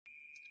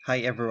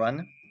Hi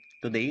everyone.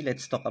 Today,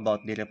 let's talk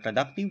about the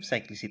reproductive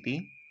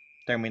cyclicity,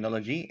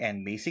 terminology,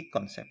 and basic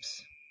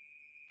concepts.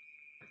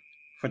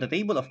 For the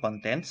table of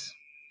contents,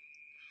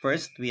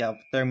 first we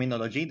have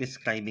terminology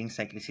describing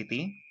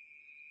cyclicity.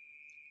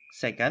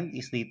 Second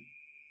is the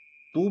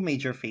two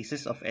major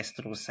phases of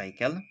estrous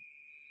cycle.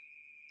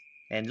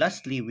 And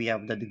lastly, we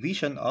have the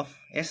division of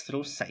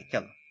estrous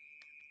cycle.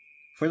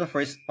 For the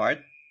first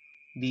part,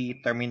 the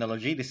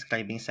terminology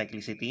describing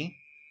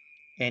cyclicity.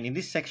 And in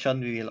this section,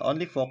 we will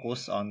only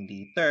focus on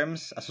the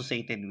terms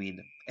associated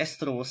with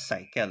estrous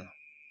cycle.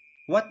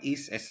 What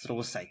is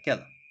estrous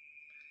cycle?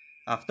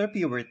 After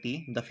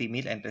puberty, the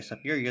female enters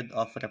a period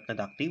of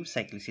reproductive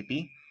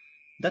cyclicity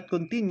that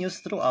continues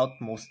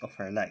throughout most of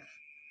her life.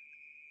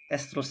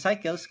 Estrous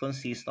cycles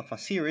consist of a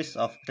series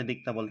of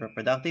predictable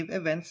reproductive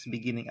events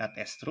beginning at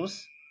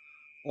estrus,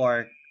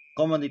 or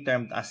commonly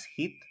termed as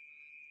heat,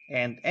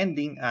 and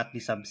ending at the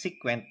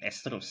subsequent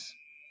estrus.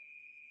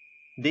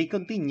 They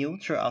continue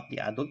throughout the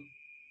adult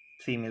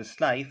female's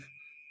life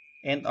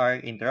and are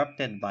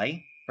interrupted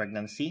by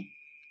pregnancy,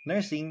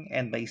 nursing,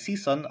 and by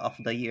season of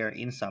the year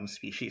in some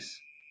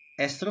species.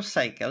 Estrous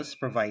cycles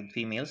provide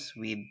females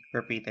with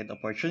repeated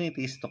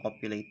opportunities to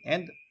copulate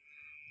and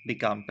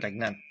become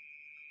pregnant.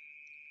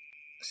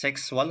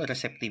 Sexual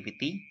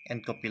receptivity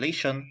and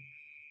copulation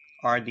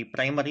are the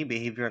primary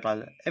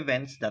behavioral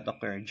events that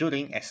occur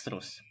during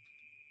estrus.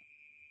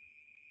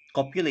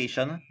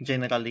 Copulation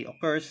generally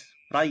occurs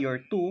prior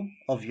to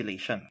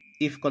ovulation.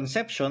 If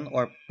conception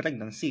or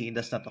pregnancy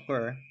does not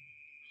occur,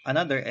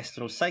 another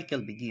estrous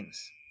cycle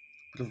begins,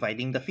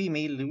 providing the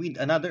female with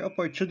another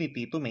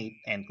opportunity to mate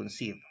and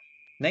conceive.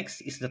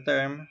 Next is the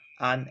term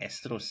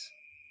anestrus.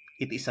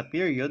 It is a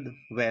period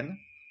when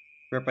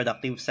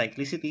reproductive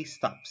cyclicity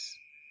stops.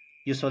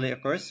 Usually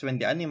occurs when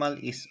the animal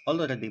is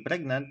already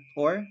pregnant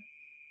or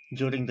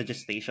during the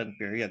gestation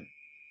period.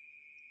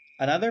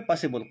 Another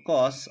possible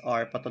cause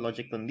are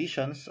pathologic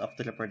conditions of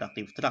the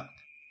reproductive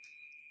tract,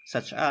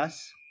 such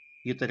as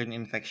uterine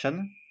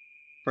infection,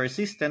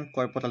 persistent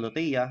corporal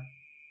lutea,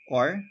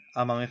 or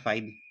a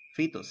mummified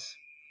fetus.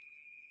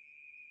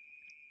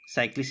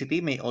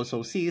 Cyclicity may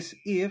also cease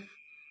if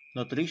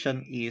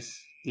nutrition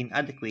is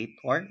inadequate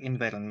or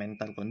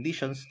environmental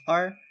conditions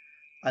are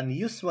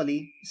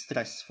unusually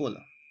stressful.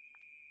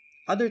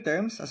 Other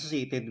terms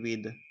associated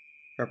with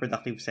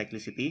reproductive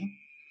cyclicity,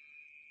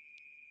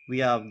 we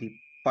have the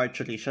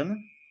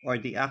parturition, or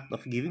the act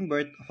of giving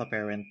birth of a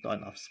parent to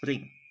an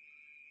offspring.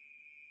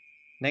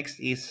 Next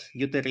is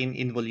uterine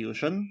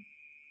involution.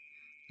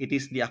 It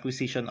is the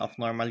acquisition of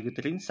normal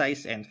uterine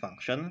size and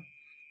function,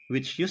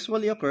 which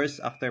usually occurs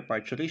after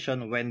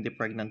parturition when the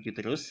pregnant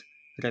uterus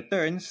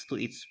returns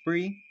to its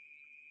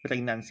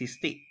pre-pregnancy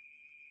state.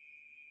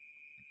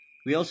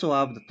 We also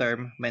have the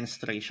term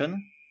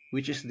menstruation,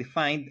 which is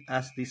defined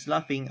as the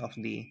sloughing of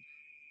the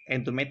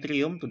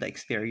endometrium to the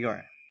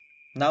exterior.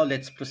 Now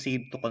let's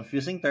proceed to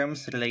confusing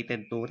terms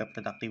related to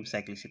reproductive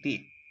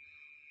cyclicity.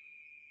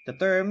 The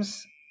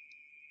terms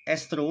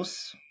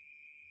estrus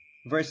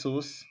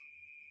versus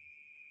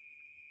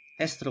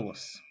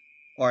estrous,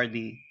 or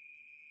the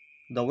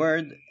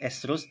word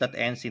estrus that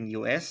ends in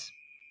US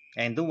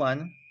and the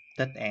one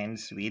that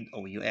ends with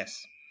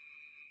OUS.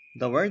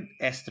 The word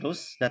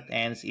estrus that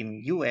ends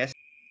in US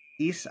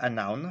is a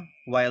noun,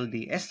 while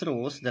the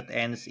estrus that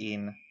ends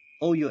in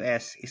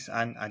OUS is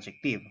an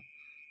adjective.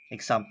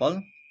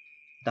 Example,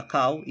 the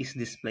cow is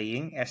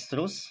displaying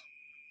estrus.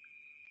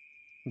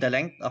 The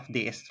length of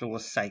the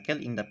estrus cycle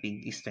in the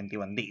pig is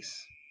 21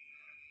 days.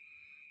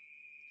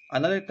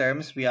 Another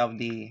terms, we have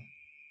the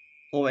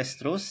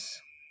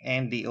oestrus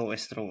and the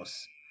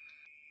oestrus.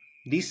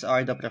 These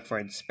are the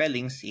preferred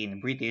spellings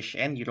in British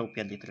and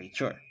European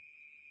literature.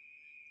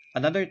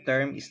 Another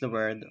term is the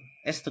word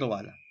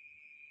estrual.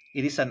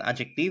 It is an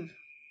adjective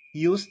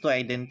used to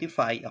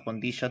identify a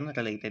condition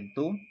related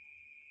to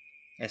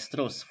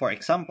estrus. For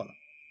example,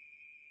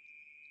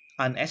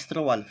 an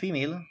estrual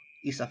female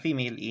is a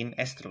female in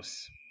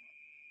estrus.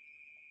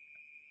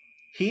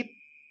 Heat,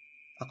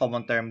 a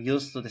common term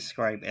used to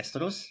describe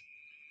estrus.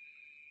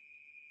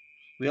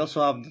 We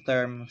also have the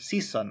term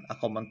season, a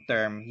common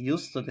term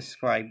used to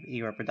describe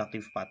a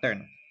reproductive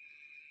pattern,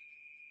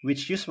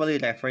 which usually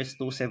refers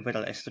to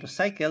several estrus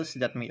cycles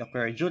that may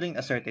occur during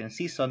a certain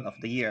season of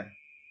the year.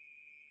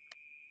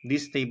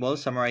 This table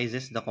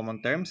summarizes the common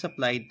terms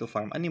applied to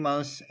farm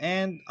animals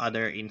and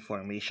other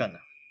information.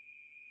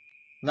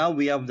 Now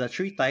we have the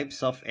three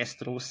types of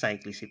estrus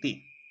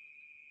cyclicity.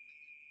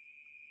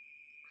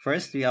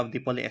 First, we have the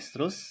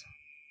polyestrus.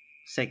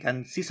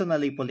 Second,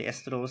 seasonally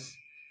polyestrus.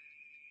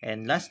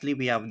 And lastly,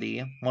 we have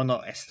the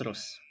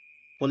monoestrus.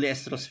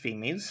 Polyestrus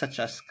females, such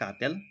as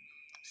cattle,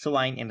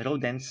 swine, and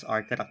rodents,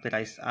 are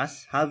characterized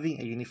as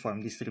having a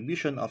uniform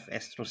distribution of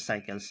estrus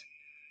cycles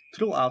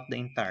throughout the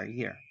entire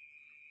year.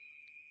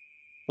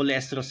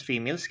 Polyestrus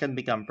females can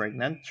become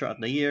pregnant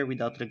throughout the year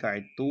without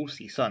regard to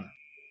season.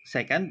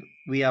 Second,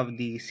 we have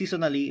the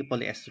seasonally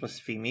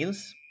polyestrus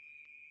females,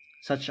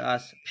 such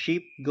as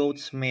sheep,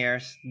 goats,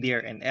 mares,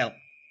 deer, and elk.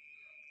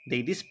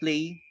 They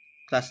display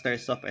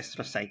clusters of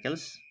estrus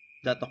cycles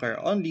that occur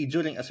only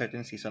during a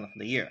certain season of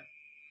the year.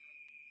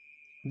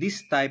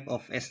 This type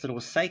of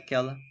estrous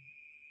cycle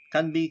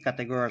can be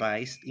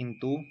categorized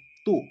into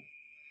two.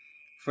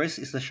 First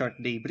is the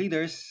short day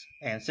breeders,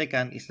 and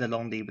second is the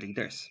long day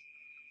breeders.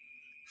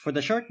 For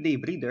the short day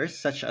breeders,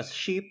 such as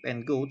sheep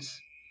and goats,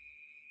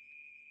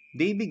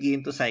 they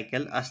begin to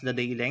cycle as the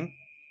day length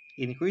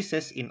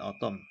increases in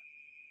autumn.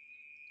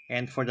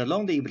 And for the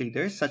long day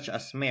breeders, such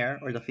as mare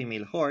or the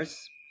female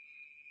horse,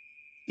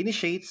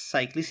 initiates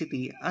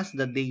cyclicity as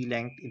the day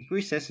length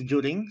increases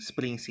during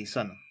spring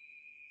season.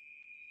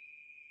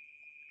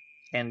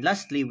 And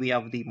lastly, we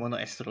have the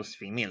monoestrous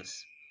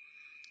females,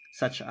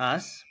 such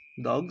as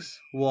dogs,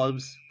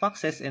 wolves,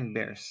 foxes, and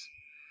bears,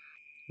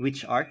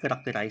 which are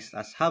characterized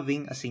as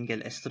having a single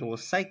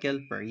estrous cycle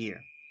per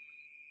year.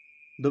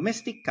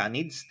 Domestic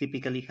canids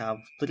typically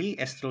have 3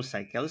 estrous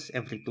cycles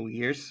every 2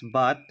 years,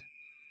 but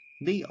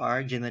they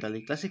are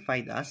generally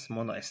classified as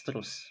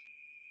monoestrous.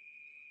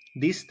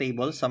 This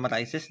table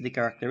summarizes the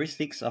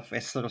characteristics of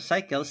estrous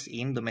cycles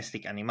in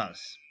domestic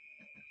animals,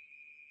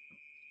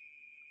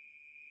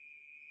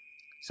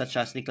 such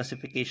as the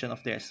classification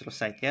of the estrous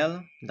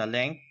cycle, the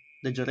length,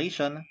 the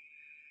duration,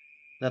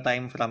 the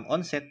time from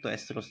onset to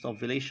estrus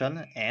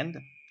ovulation,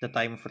 and the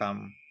time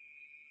from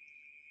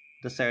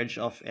the surge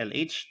of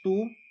LH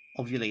to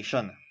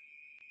ovulation.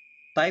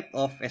 Type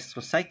of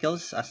estrus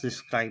cycles as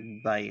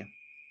described by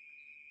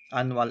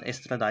annual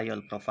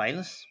estradiol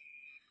profiles.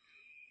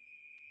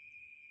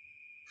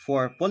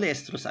 For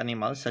polyestrous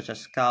animals such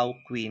as cow,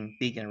 queen,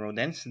 pig, and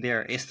rodents,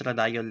 their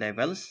estradiol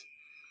levels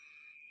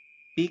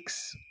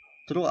peaks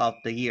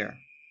throughout the year.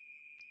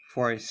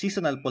 For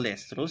seasonal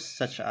polyestrous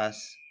such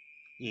as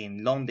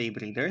in long day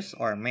breeders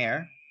or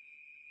mare,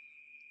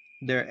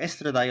 their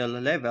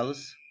estradiol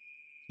levels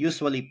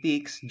usually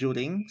peaks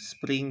during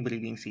spring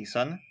breeding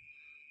season.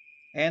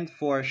 And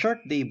for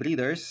short day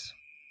breeders,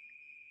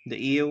 the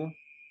ewe,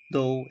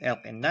 doe,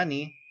 elk, and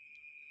nanny,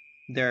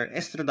 their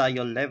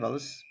estradiol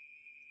levels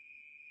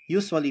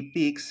usually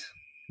peaks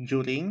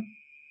during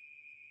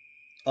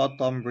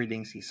autumn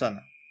breeding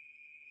season.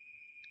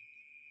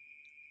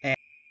 And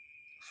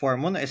for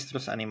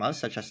monoestrous animals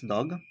such as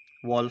dog,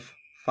 wolf,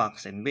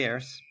 fox, and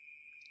bears,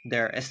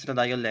 their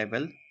estradiol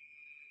level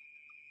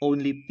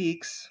only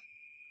peaks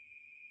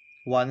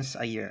once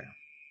a year.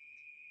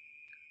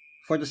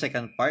 For the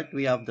second part,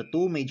 we have the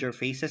 2 major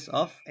phases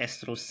of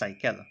estrous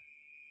cycle.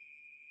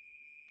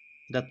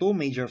 The 2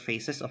 major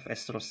phases of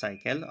estrous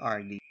cycle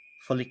are the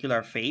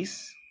follicular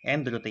phase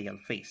and the luteal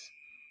phase.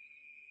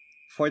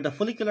 For the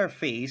follicular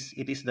phase,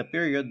 it is the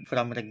period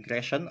from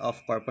regression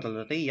of corporal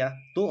lutea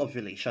to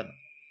ovulation.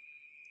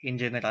 In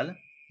general,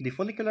 the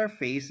follicular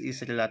phase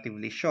is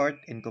relatively short,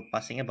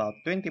 encompassing about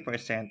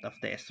 20% of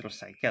the estrous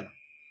cycle.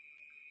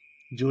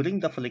 During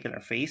the follicular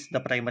phase, the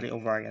primary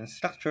ovarian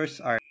structures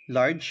are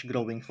large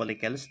growing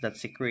follicles that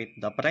secrete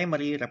the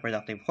primary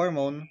reproductive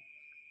hormone,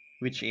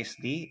 which is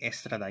the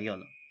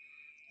estradiol.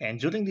 And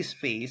during this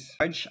phase,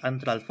 large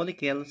antral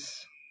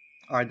follicles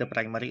are the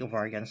primary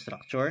ovarian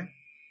structure,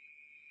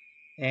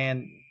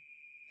 and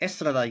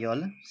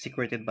estradiol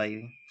secreted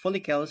by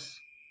follicles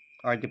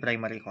are the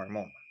primary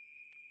hormone.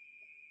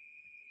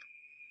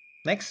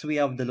 Next, we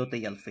have the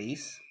luteal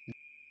phase.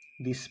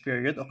 This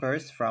period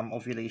occurs from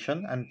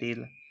ovulation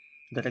until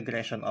the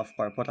regression of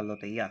corporal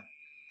lutea.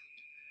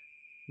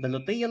 The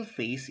luteal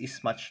phase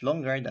is much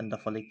longer than the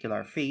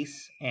follicular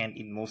phase, and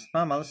in most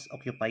mammals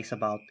occupies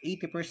about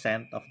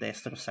 80% of the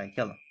estrous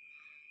cycle.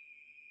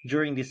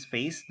 During this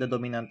phase, the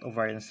dominant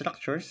ovarian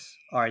structures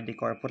are the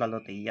corporal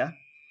lutea,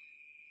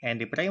 and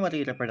the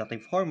primary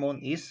reproductive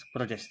hormone is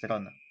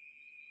progesterone.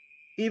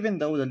 Even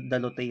though the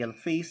luteal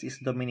phase is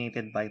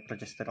dominated by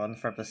progesterone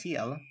from the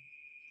CL,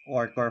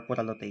 or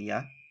corporal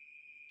lutea,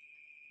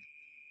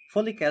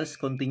 follicles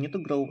continue to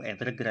grow and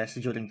regress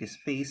during this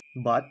phase,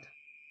 but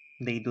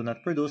they do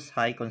not produce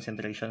high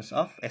concentrations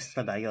of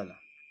estradiol.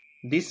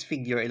 This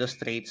figure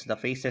illustrates the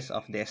phases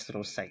of the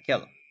estrous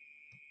cycle.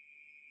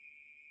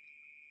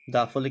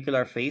 The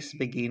follicular phase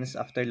begins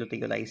after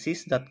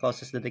luteolysis that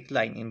causes the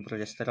decline in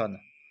progesterone.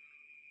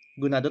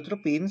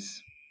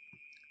 Gonadotropins,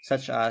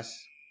 such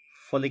as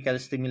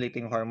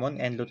follicle-stimulating hormone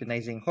and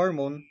luteinizing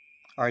hormone,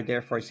 are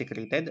therefore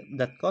secreted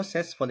that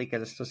causes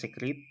follicles to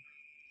secrete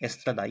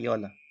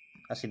estradiol,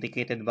 as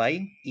indicated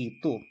by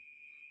E2.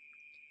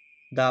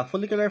 The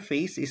follicular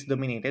phase is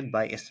dominated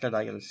by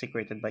estradiol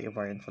secreted by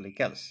ovarian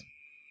follicles.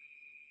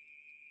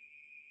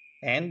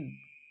 And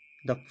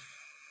the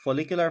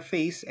follicular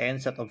phase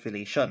ends at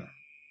ovulation.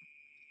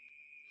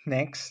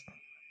 Next,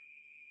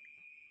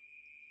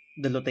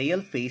 the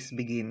luteal phase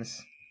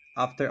begins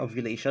after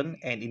ovulation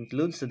and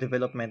includes the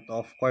development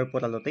of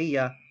corporal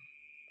lutea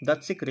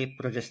that secrete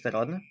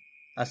progesterone,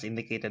 as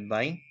indicated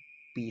by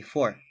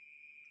P4.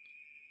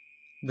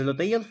 The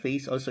luteal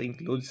phase also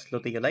includes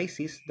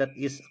luteolysis that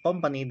is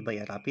accompanied by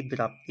a rapid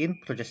drop in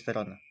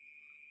progesterone.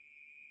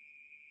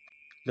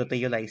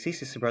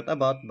 Luteolysis is brought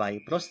about by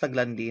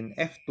prostaglandin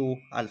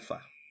F2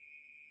 alpha.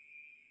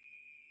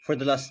 For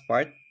the last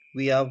part,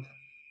 we have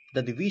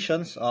the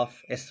divisions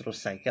of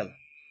estrous cycle.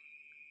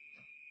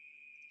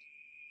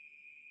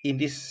 In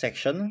this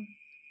section,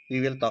 we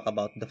will talk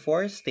about the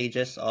 4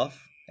 stages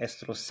of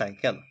estrous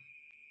cycle.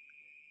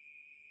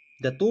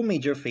 The 2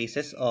 major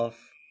phases of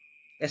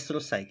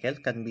estrous cycle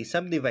can be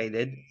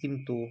subdivided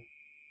into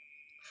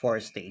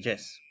 4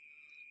 stages.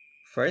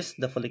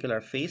 First, the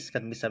follicular phase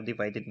can be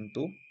subdivided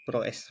into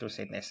proestrus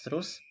and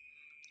estrus,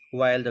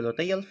 while the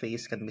luteal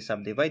phase can be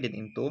subdivided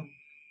into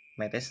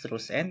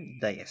metestrus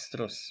and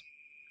diestrus.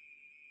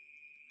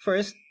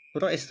 First,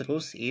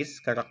 proestrus is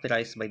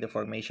characterized by the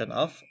formation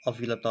of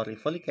ovulatory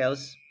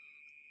follicles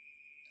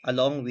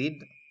along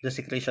with the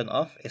secretion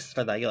of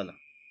estradiol.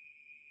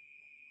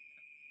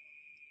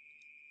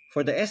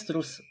 For the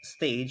estrus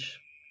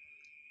stage,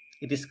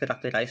 it is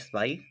characterized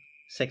by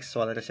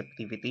sexual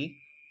receptivity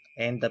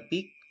and the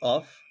peak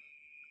of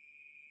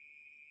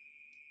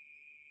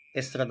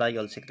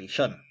estradiol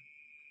secretion.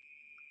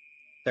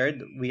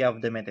 Third, we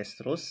have the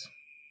metestrus.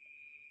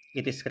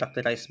 It is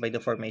characterized by the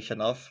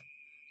formation of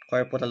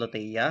corpora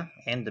lutea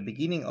and the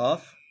beginning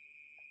of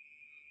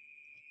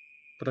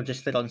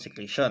progesterone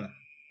secretion.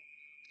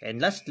 And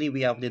lastly,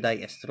 we have the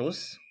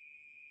diestrus,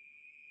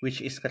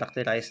 which is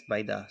characterized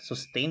by the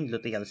sustained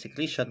luteal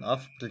secretion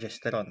of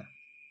progesterone.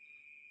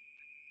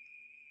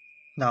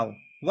 Now,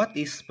 what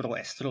is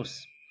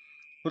proestrus?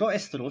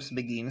 Proestrus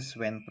begins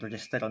when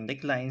progesterone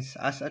declines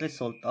as a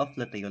result of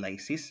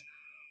luteolysis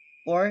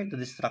or the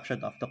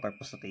destruction of the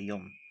corpus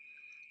luteum,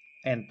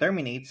 and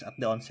terminates at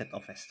the onset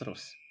of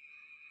estrus.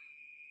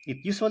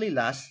 It usually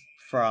lasts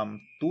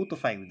from 2 to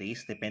 5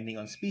 days depending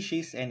on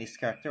species and is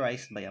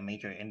characterized by a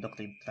major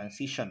endocrine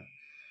transition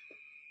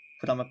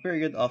from a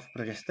period of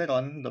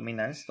progesterone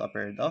dominance to a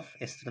period of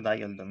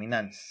estradiol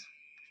dominance.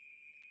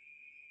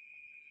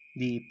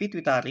 The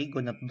pituitary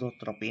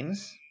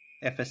gonadotropins,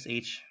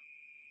 FSH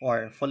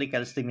or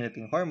follicle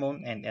stimulating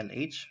hormone, and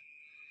LH,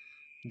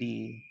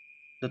 the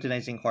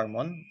luteinizing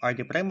hormone, are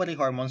the primary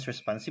hormones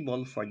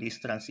responsible for this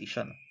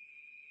transition.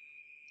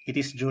 It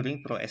is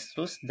during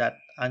proestrus that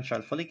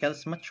antral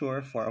follicles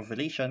mature for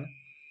ovulation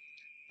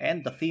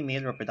and the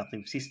female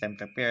reproductive system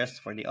prepares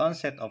for the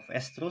onset of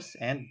estrus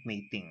and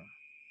mating.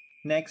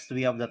 Next,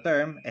 we have the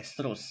term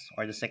estrus,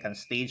 or the second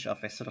stage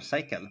of estrous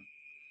cycle.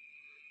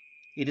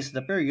 It is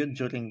the period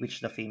during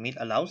which the female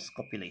allows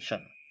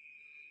copulation.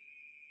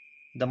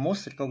 The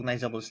most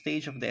recognizable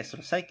stage of the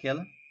estrous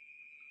cycle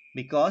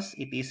because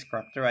it is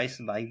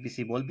characterized by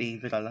visible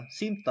behavioral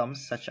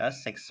symptoms such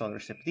as sexual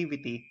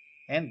receptivity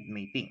and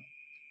mating.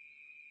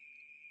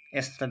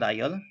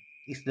 Estradiol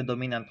is the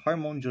dominant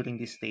hormone during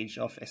this stage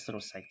of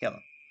estrous cycle.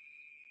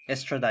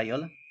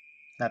 Estradiol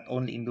not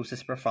only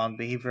induces profound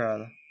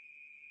behavioral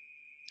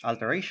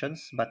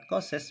alterations but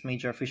causes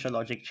major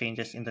physiologic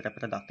changes in the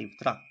reproductive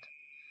tract.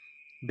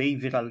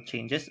 Behavioral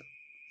changes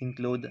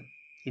include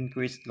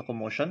increased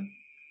locomotion,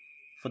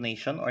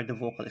 phonation or the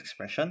vocal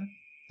expression,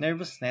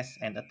 nervousness,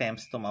 and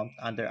attempts to mount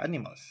other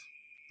animals.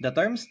 The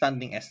term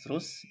standing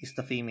estrus is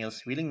the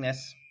female's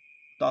willingness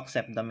to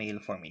accept the male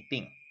for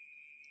mating.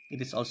 It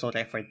is also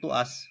referred to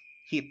as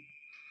heat,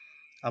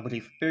 a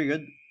brief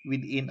period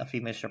within a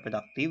female's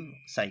reproductive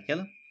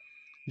cycle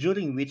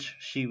during which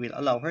she will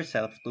allow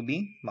herself to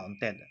be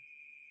mounted.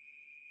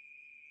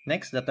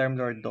 Next, the term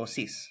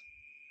lordosis.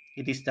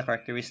 It is the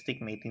characteristic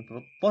mating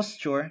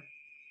posture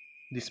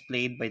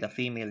displayed by the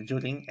female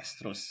during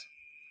estrus.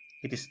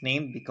 It is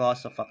named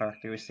because of a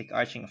characteristic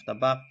arching of the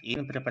back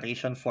in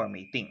preparation for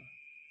mating.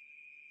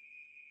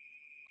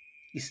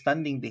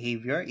 Standing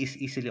behavior is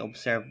easily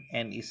observed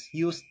and is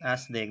used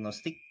as a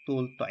diagnostic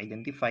tool to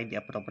identify the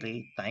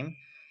appropriate time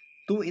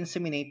to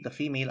inseminate the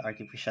female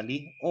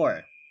artificially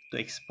or to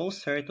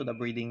expose her to the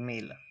breeding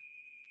male.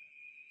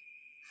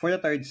 For the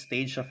third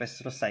stage of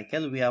estrous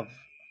cycle, we have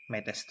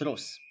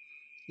metestrus.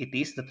 It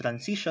is the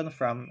transition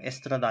from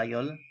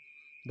estradiol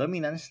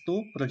dominance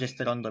to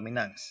progesterone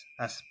dominance,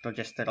 as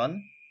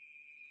progesterone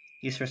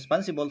is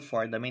responsible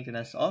for the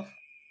maintenance of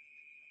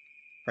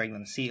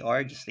pregnancy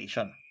or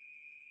gestation.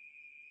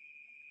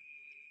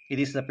 It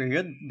is the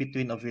period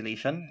between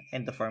ovulation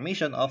and the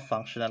formation of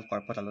functional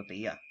corpora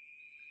lutea.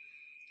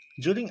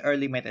 During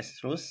early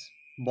metestrus,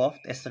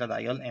 both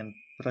estradiol and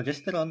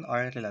progesterone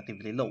are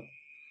relatively low.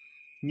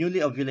 Newly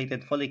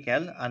ovulated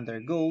follicle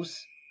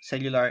undergoes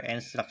cellular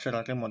and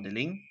structural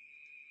remodeling,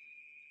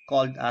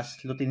 called as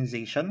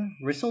luteinization,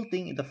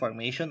 resulting in the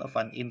formation of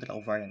an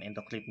intraovarian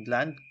endocrine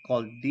gland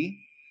called the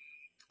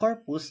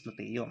corpus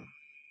luteum.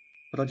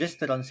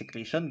 Progesterone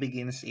secretion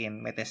begins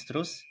in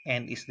metestrus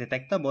and is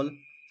detectable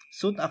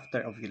soon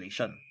after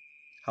ovulation.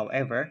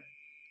 However,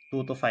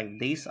 2 to 5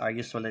 days are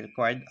usually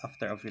required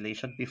after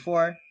ovulation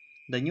before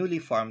the newly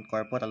formed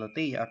corpora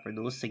lutea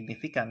produce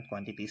significant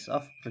quantities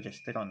of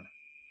progesterone.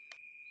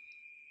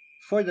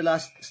 For the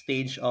last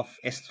stage of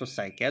estrous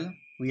cycle,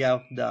 we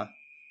have the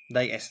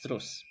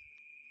diestrus.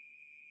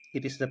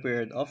 It is the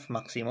period of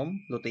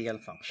maximum luteal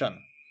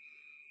function.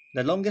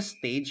 The longest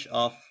stage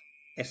of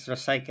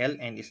estrous cycle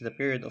and is the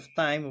period of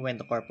time when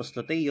the corpus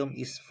luteum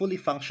is fully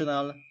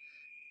functional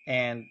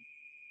and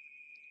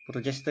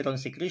progesterone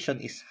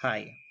secretion is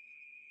high.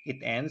 It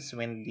ends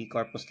when the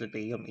corpus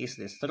luteum is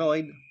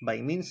destroyed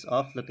by means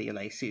of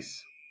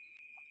luteolysis.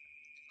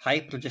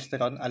 High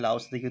progesterone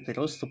allows the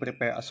uterus to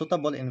prepare a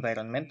suitable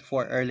environment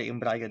for early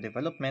embryo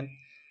development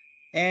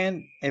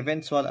and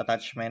eventual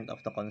attachment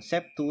of the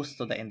conceptus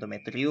to the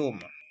endometrium.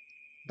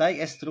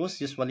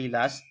 Diestrus usually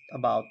lasts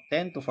about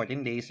 10 to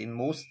 14 days in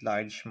most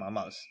large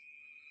mammals.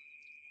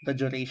 The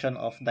duration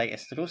of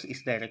diestrus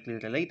is directly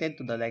related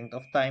to the length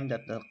of time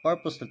that the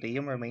corpus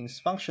luteum remains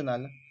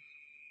functional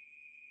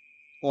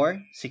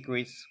or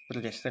secretes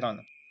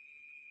progesterone.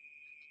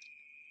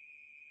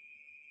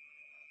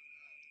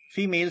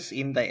 Females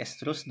in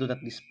diestrus do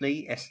not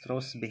display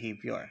estrous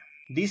behavior.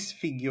 This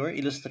figure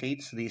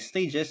illustrates the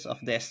stages of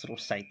the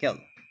estrous cycle.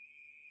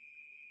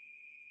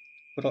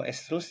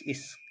 Proestrus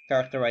is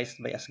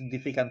characterized by a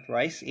significant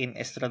rise in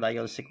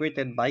estradiol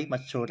secreted by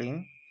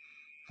maturing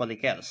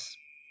follicles.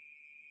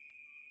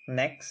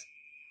 Next,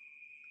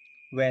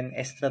 when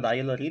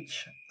estradiol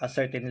reach a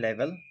certain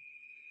level,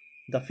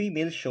 the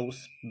female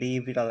shows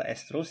behavioral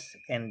estrus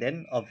and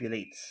then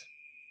ovulates.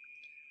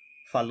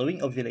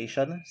 Following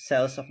ovulation,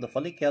 cells of the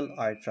follicle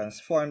are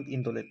transformed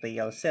into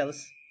luteal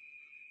cells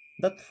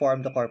that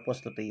form the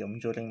corpus luteum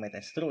during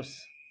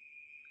Metestrus.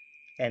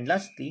 And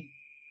lastly,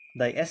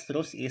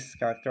 diestrus is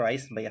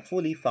characterized by a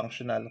fully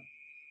functional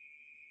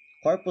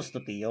corpus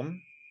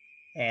luteum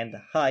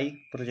and high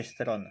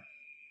progesterone.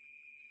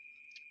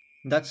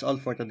 That's all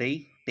for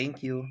today.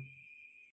 Thank you.